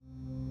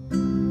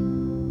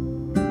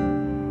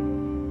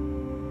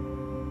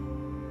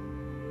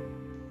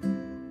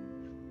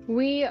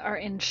We are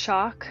in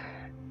shock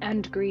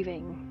and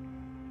grieving.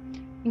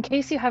 In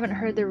case you haven't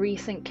heard the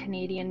recent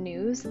Canadian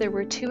news, there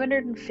were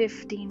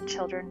 215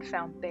 children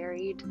found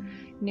buried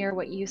near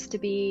what used to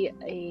be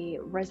a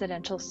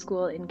residential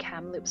school in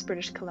Kamloops,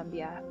 British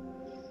Columbia.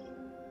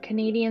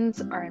 Canadians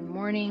are in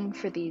mourning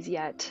for these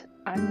yet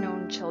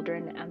unknown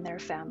children and their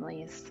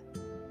families.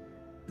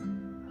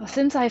 Well,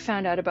 since I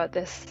found out about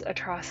this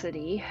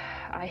atrocity,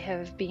 I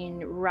have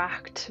been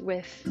racked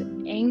with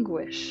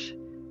anguish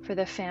for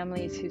the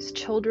families whose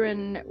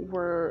children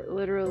were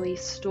literally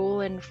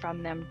stolen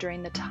from them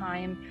during the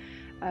time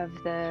of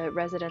the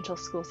residential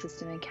school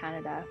system in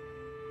Canada.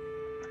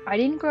 I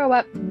didn't grow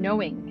up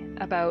knowing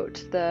about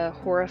the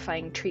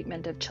horrifying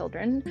treatment of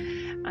children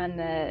and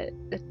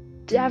the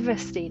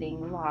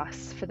devastating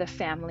loss for the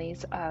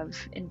families of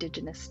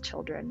Indigenous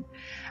children.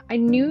 I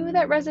knew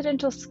that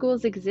residential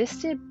schools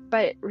existed,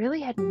 but really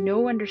had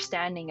no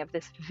understanding of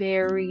this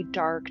very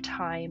dark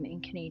time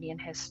in Canadian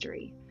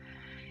history.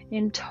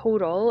 In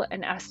total,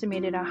 an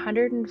estimated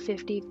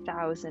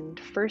 150,000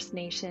 First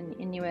Nation,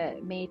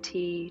 Inuit,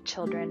 Métis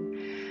children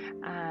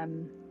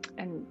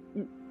and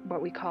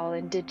what we call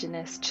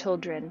Indigenous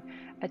children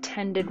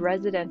attended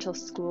residential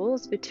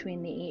schools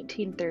between the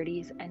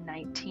 1830s and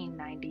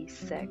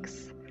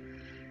 1996.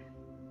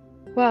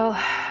 Well,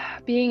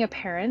 being a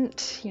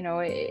parent,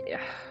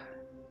 it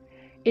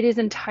is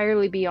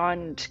entirely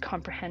beyond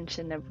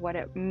comprehension of what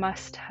it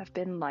must have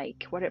been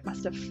like, what it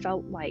must have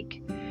felt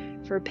like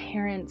for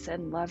parents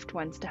and loved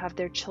ones to have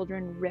their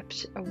children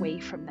ripped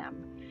away from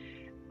them.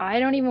 I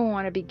don't even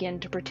want to begin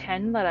to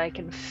pretend that I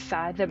can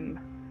fathom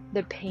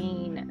the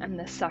pain and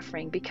the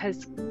suffering,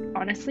 because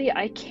honestly,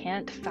 I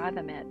can't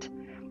fathom it.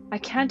 I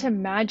can't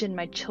imagine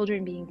my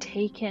children being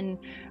taken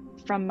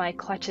from my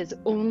clutches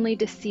only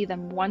to see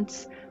them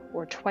once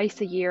or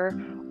twice a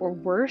year, or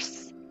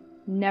worse,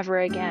 never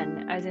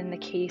again, as in the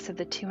case of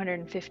the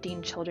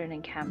 215 children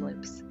in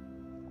Kamloops.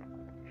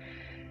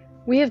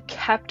 We have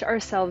kept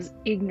ourselves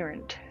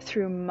ignorant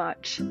through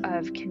much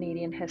of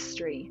Canadian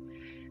history,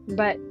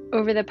 but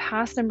over the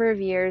past number of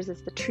years,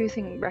 as the Truth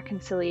and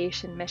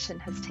Reconciliation Mission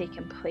has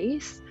taken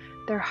place,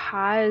 there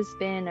has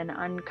been an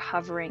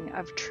uncovering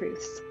of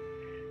truths.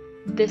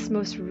 This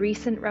most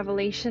recent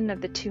revelation of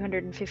the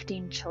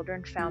 215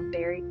 children found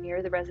buried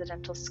near the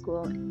residential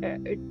school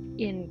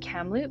in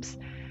Kamloops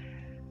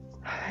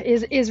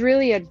is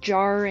really a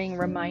jarring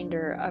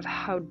reminder of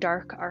how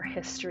dark our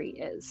history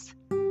is.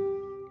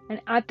 And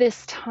at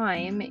this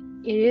time,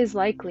 it is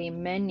likely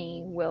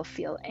many will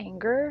feel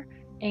anger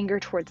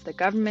towards the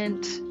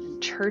government,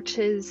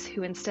 churches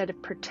who, instead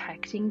of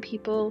protecting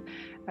people,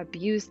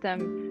 abused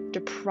them,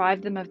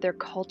 deprived them of their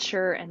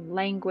culture and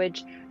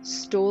language,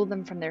 stole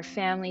them from their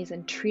families,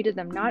 and treated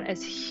them not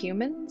as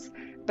humans,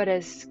 but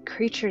as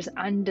creatures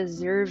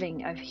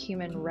undeserving of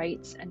human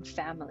rights and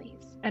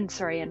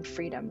and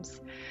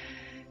freedoms.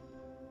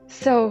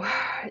 So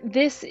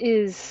this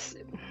is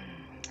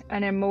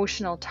an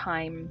emotional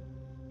time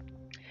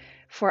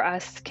for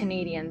us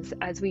Canadians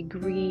as we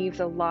grieve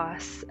the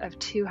loss of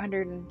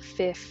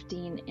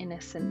 215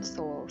 innocent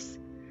souls.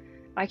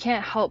 I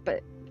can't help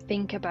but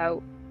think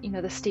about,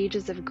 the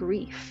stages of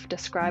grief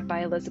described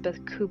by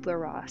Elizabeth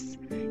Kubler-Ross.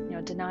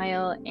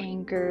 Denial,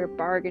 anger,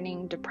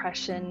 bargaining,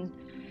 depression,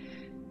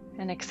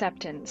 and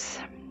acceptance.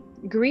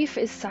 Grief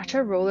is such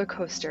a roller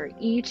coaster,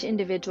 each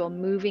individual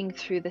moving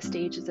through the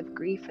stages of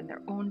grief in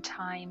their own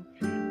time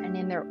and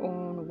in their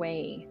own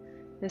way.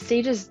 The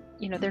stages,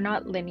 they're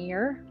not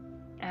linear,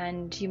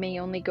 and you may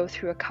only go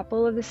through a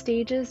couple of the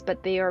stages,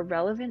 but they are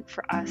relevant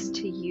for us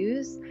to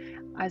use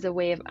as a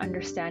way of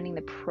understanding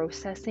the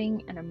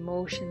processing and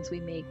emotions we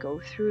may go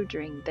through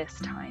during this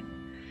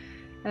time.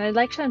 And I'd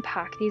like to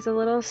unpack these a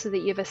little so that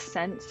you have a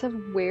sense of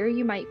where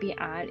you might be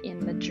at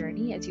in the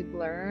journey as you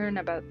learn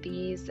about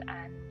these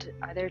and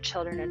other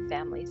children and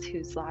families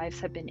whose lives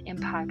have been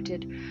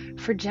impacted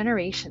for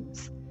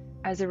generations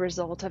as a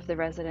result of the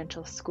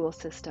residential school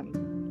system.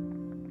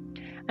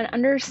 And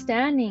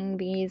understanding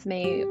these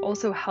may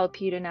also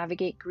help you to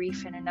navigate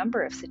grief in a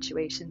number of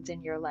situations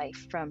in your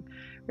life, from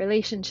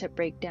relationship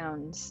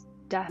breakdowns,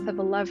 death of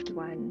a loved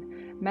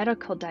one,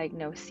 medical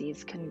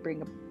diagnoses can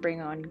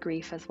bring on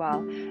grief as well,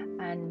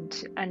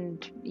 and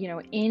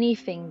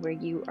anything where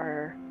you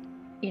are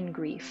in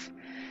grief.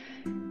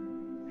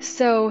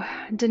 So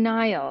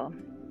denial,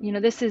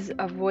 this is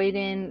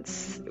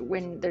avoidance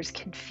when there's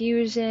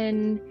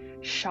confusion,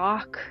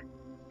 shock,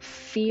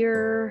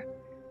 fear,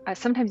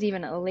 sometimes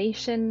even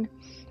elation,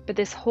 but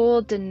this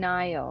whole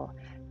denial,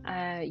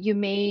 you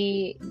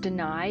may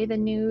deny the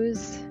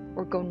news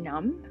or go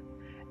numb.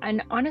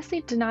 And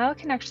honestly, denial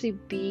can actually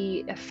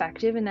be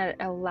effective in that it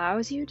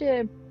allows you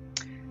to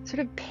sort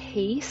of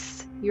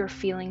pace your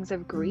feelings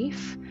of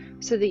grief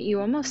so that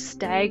you almost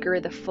stagger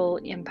the full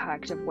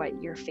impact of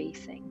what you're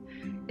facing.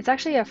 It's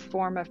actually a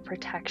form of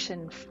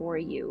protection for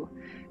you.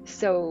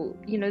 So,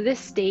 this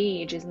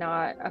stage is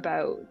not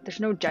about, there's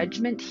no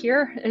judgment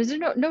here. There's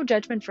no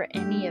judgment for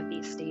any of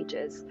these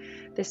stages.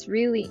 This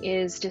really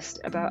is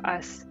just about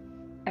us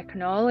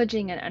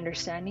acknowledging and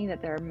understanding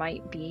that there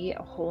might be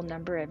a whole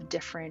number of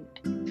different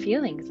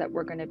feelings that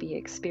we're going to be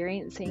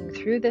experiencing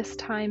through this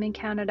time in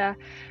Canada,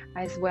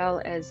 as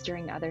well as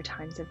during other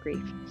times of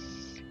grief.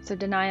 So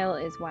denial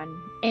is one,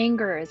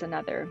 anger is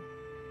another,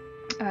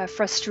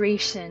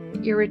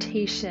 frustration,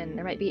 irritation,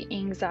 there might be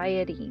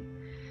anxiety.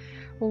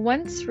 Well,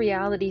 once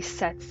reality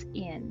sets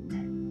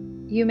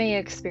in, you may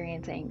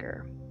experience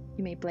anger.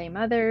 You may blame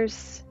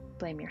others,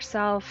 blame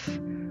yourself,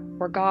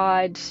 or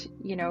God,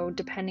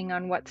 depending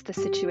on what the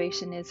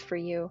situation is for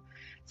you.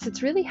 So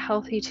it's really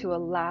healthy to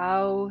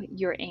allow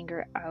your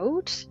anger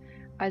out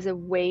as a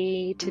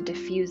way to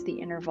diffuse the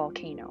inner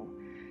volcano.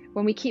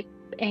 When we keep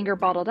anger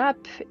bottled up,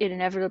 it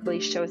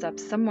inevitably shows up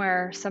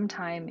somewhere,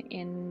 sometime,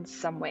 in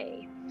some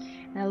way.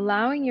 And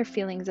allowing your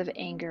feelings of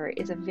anger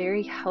is a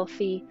very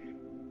healthy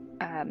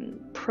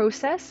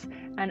process,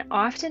 and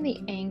often the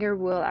anger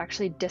will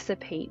actually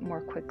dissipate more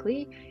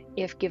quickly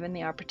if given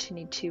the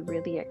opportunity to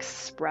really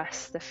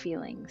express the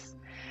feelings.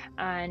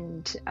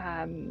 And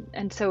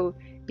so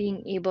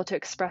being able to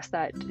express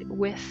that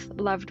with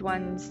loved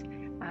ones,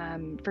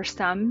 for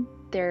some,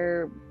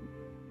 there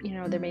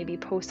may be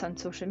posts on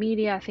social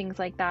media, things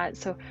like that.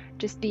 So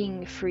just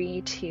being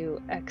free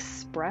to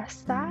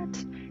express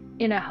that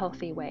in a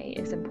healthy way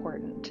is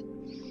important.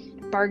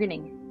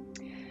 Bargaining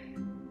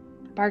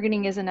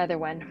is another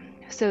one.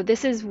 So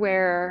this is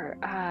where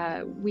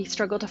we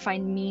struggle to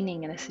find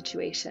meaning in a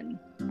situation.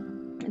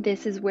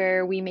 This is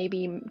where we may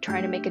be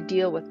trying to make a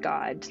deal with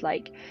God,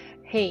 like,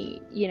 hey,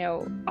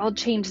 I'll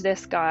change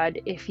this, God,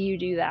 if you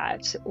do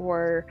that.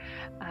 Or,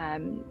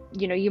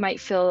 you might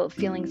feel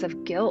feelings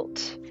of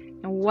guilt.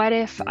 And what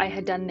if I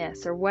had done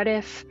this? Or what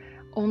if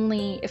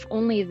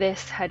only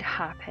this had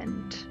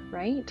happened,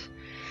 right?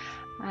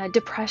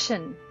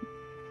 Depression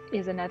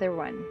is another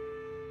one.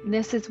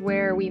 This is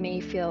where we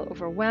may feel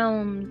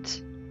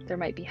overwhelmed. There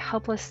might be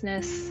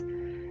helplessness,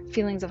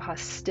 feelings of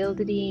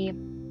hostility,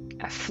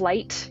 a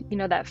flight,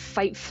 that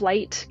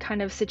fight-flight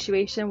kind of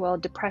situation. Well,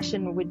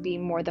 depression would be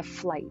more the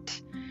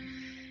flight.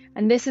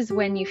 And this is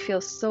when you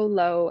feel so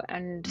low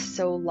and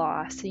so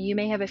lost. So you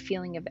may have a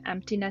feeling of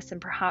emptiness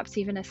and perhaps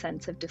even a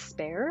sense of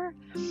despair.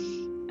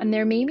 And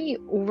there may be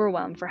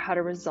overwhelm for how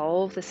to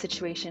resolve the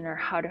situation or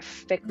how to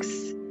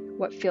fix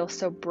what feels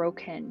so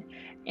broken.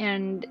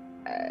 And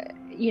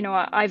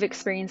I've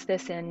experienced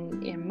this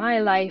in my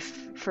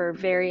life for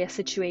various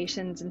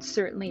situations, and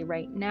certainly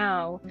right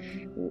now,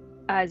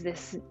 as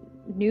this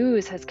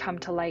news has come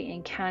to light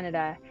in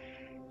Canada,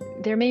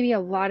 there may be a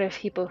lot of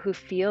people who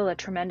feel a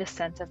tremendous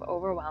sense of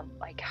overwhelm.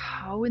 Like,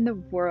 how in the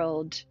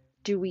world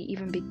do we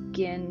even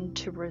begin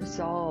to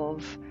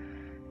resolve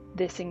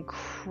this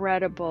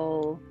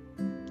incredible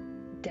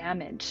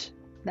damage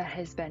that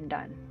has been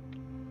done?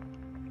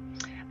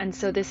 And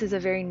so this is a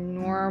very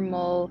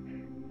normal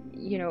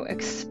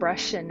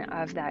expression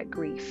of that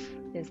grief,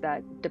 is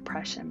that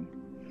depression.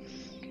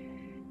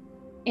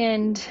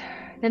 And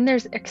then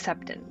there's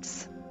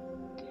acceptance.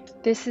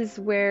 This is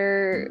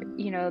where,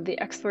 the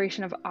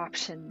exploration of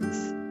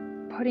options,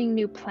 putting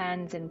new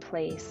plans in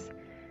place,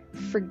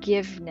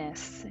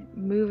 forgiveness,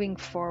 moving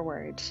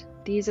forward.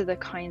 These are the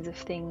kinds of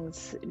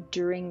things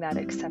during that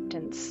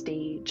acceptance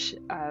stage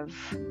of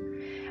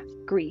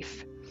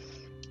grief.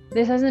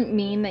 This doesn't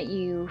mean that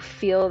you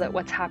feel that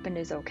what's happened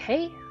is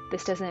okay.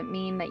 This doesn't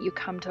mean that you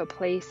come to a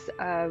place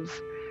of,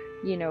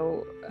 hey,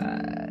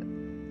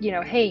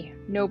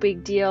 no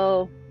big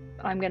deal,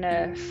 I'm going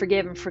to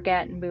forgive and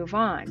forget and move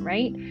on,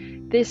 right?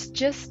 This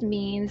just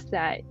means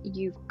that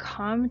you've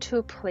come to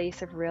a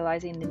place of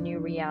realizing the new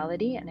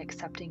reality and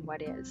accepting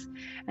what is.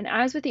 And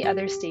as with the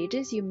other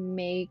stages, you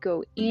may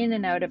go in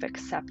and out of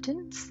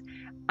acceptance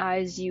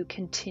as you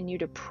continue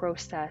to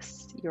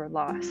process your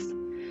loss.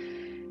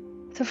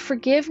 So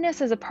forgiveness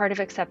as a part of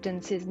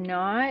acceptance is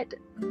not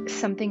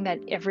something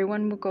that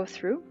everyone will go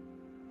through.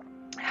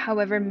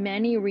 However,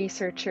 many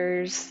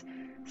researchers,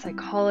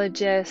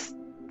 psychologists,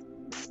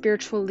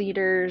 spiritual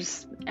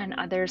leaders, and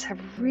others have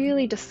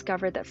really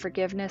discovered that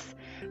forgiveness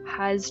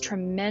has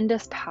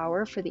tremendous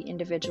power for the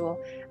individual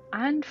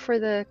and for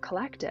the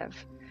collective.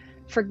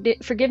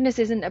 Forgiveness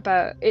is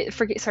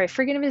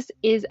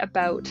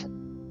about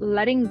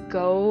letting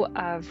go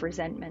of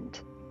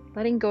resentment,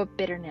 letting go of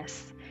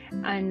bitterness,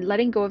 and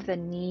letting go of the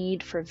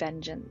need for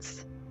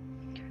vengeance.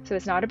 So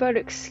it's not about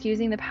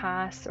excusing the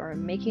past or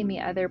making the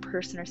other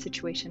person or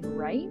situation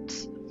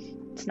right.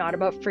 It's not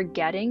about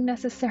forgetting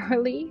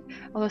necessarily,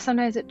 although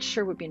sometimes it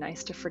sure would be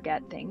nice to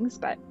forget things,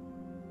 but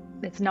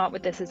it's not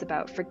what this is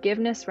about.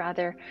 Forgiveness,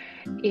 rather,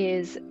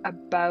 is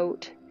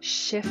about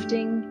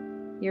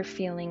shifting your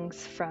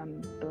feelings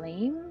from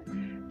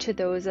blame to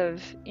those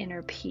of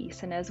inner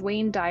peace. And as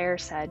Wayne Dyer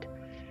said,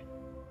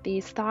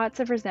 these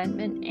thoughts of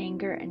resentment,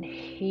 anger, and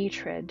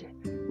hatred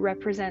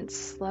represent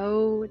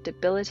slow,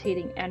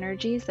 debilitating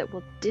energies that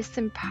will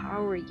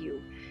disempower you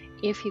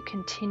if you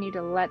continue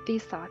to let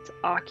these thoughts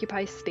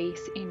occupy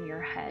space in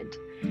your head.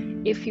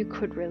 If you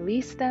could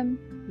release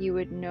them, you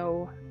would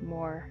know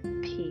more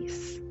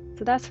peace.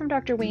 So that's from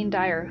Dr. Wayne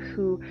Dyer,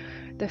 who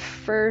the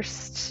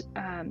first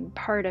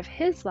part of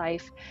his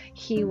life,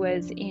 he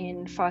was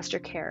in foster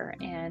care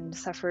and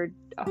suffered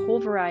a whole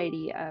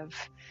variety of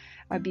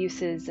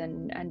abuses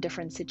and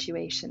different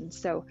situations.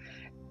 So,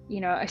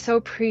 I so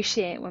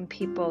appreciate when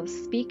people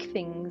speak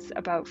things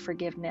about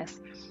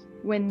forgiveness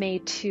when they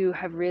too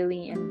have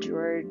really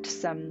endured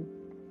some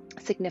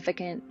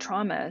significant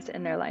traumas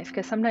in their life,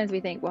 because sometimes we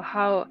think, well,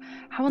 how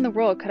in the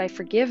world could I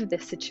forgive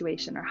this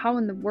situation, or how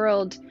in the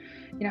world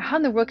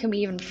can we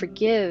even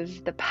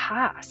forgive the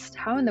past?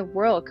 How in the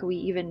world could we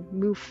even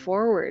move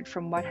forward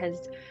from what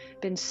has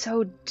been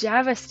so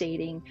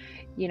devastating?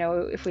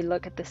 If we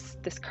look at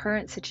this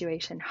current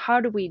situation, how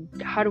in the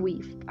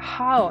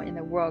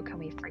world can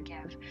we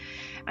forgive?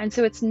 And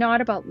so it's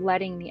not about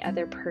letting the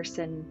other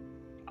person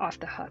off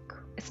the hook.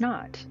 It's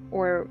not,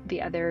 or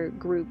the other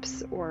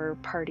groups or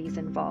parties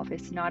involved.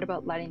 It's not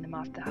about letting them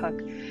off the hook.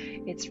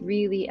 It's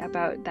really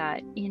about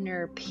that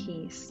inner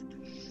peace.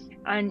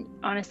 And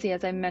honestly,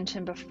 as I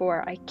mentioned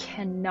before, I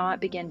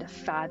cannot begin to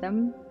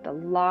fathom the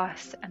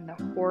loss and the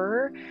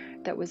horror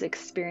that was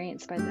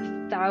experienced by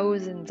the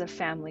thousands of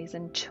families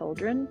and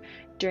children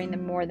during the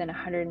more than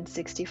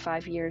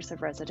 165 years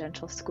of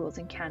residential schools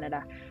in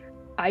Canada.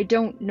 I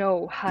don't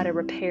know how to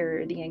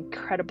repair the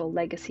incredible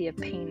legacy of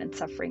pain and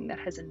suffering that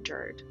has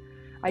endured.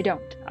 I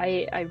don't.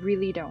 I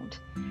really don't.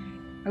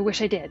 I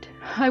wish I did.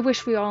 I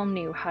wish we all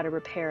knew how to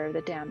repair the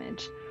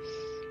damage.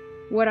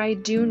 What I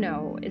do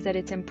know is that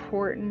it's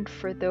important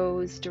for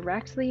those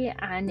directly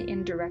and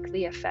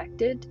indirectly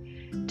affected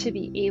to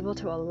be able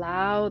to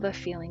allow the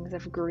feelings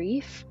of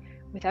grief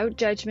without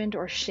judgment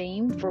or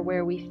shame for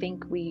where we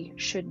think we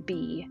should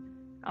be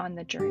on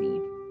the journey.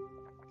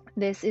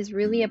 This is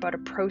really about a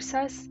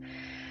process,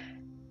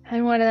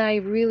 and one that I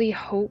really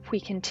hope we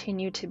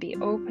continue to be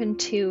open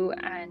to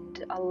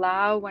and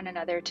allow one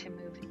another to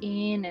move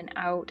in and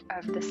out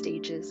of the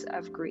stages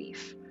of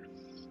grief.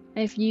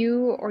 If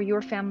you or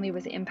your family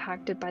was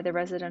impacted by the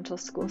residential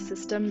school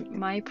system,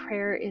 my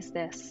prayer is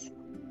this: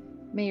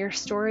 may your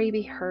story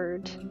be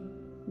heard.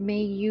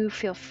 May you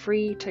feel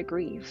free to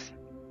grieve.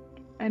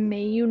 And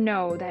may you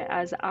know that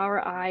as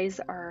our eyes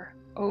are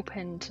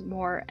opened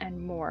more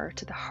and more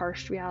to the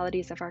harsh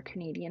realities of our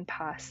Canadian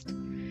past,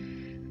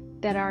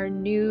 that our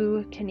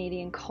new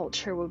Canadian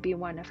culture will be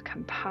one of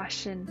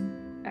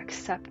compassion,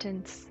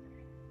 acceptance,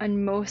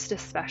 and most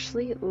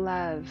especially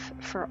love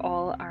for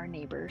all our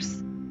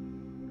neighbors.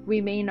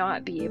 We may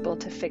not be able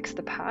to fix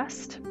the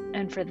past,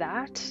 and for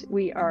that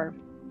we are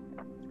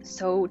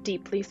so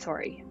deeply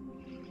sorry.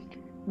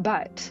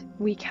 But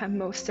we can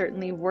most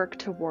certainly work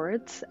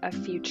towards a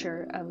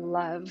future of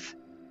love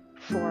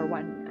for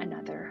one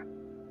another.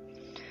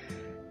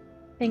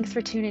 Thanks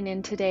for tuning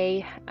in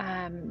today.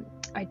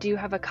 I do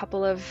have a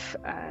couple of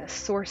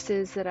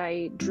sources that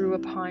I drew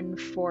upon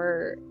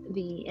for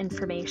the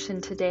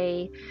information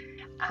today.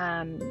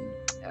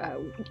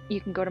 You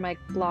can go to my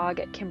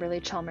blog at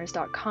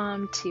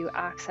KimberlyChalmers.com to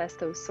access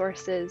those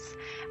sources,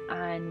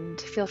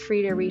 and feel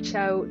free to reach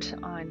out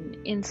on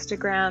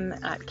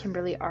Instagram at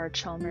Kimberly R.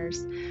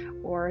 Chalmers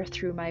or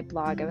through my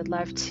blog. I would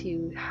love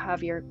to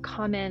have your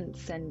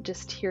comments and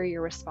just hear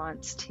your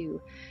response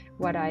to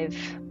what I've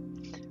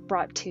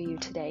brought to you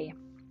today.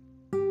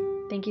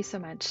 Thank you so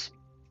much.